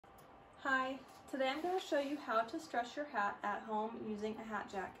Hi, today I'm going to show you how to stretch your hat at home using a hat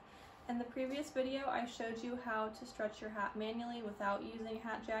jack. In the previous video I showed you how to stretch your hat manually without using a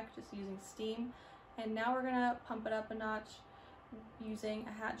hat jack, just using steam. And now we're going to pump it up a notch using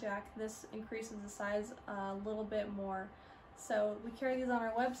a hat jack. This increases the size a little bit more. So we carry these on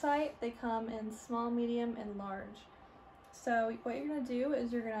our website. They come in small, medium, and large. So what you're going to do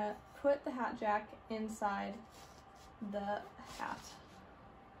is you're going to put the hat jack inside the hat.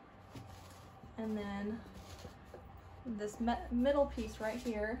 And then this middle piece right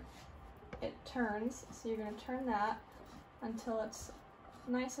here, it turns, so you're going to turn that until it's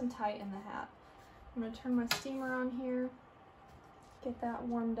nice and tight in the hat. I'm going to turn my steamer on here, get that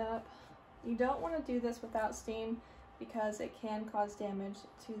warmed up. You don't want to do this without steam because it can cause damage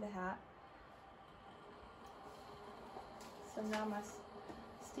to the hat. So now my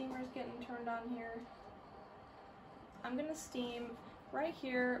steamer's getting turned on here. I'm going to steam right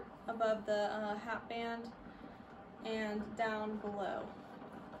here above the hat band and down below.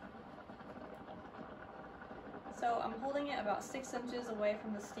 So I'm holding it about 6 inches away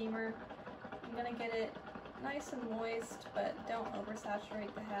from the steamer. I'm going to get it nice and moist, but don't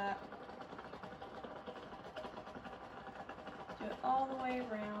oversaturate the hat. Do it all the way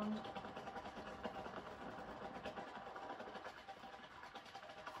around.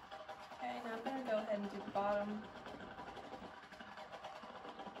 Okay, now I'm going to go ahead and do the bottom.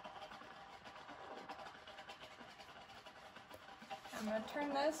 I'm going to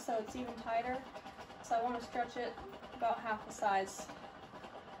turn this so it's even tighter, so I want to stretch it about half the size.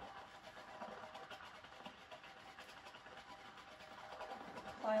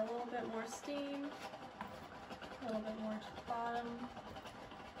 Apply a little bit more steam, a little bit more to the bottom,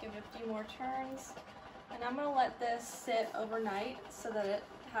 give it a few more turns, and I'm going to let this sit overnight so that it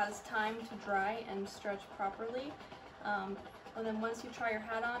has time to dry and stretch properly. And then once you try your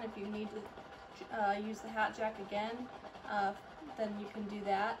hat on, if you need to use the hat jack again, then you can do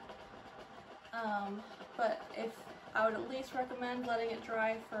that. But I would at least recommend letting it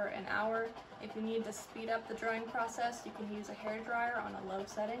dry for an hour. If you need to speed up the drying process, you can use a hair dryer on a low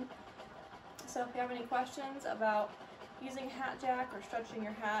setting. So if you have any questions about using a hat jack or stretching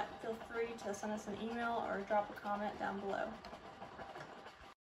your hat, feel free to send us an email or drop a comment down below.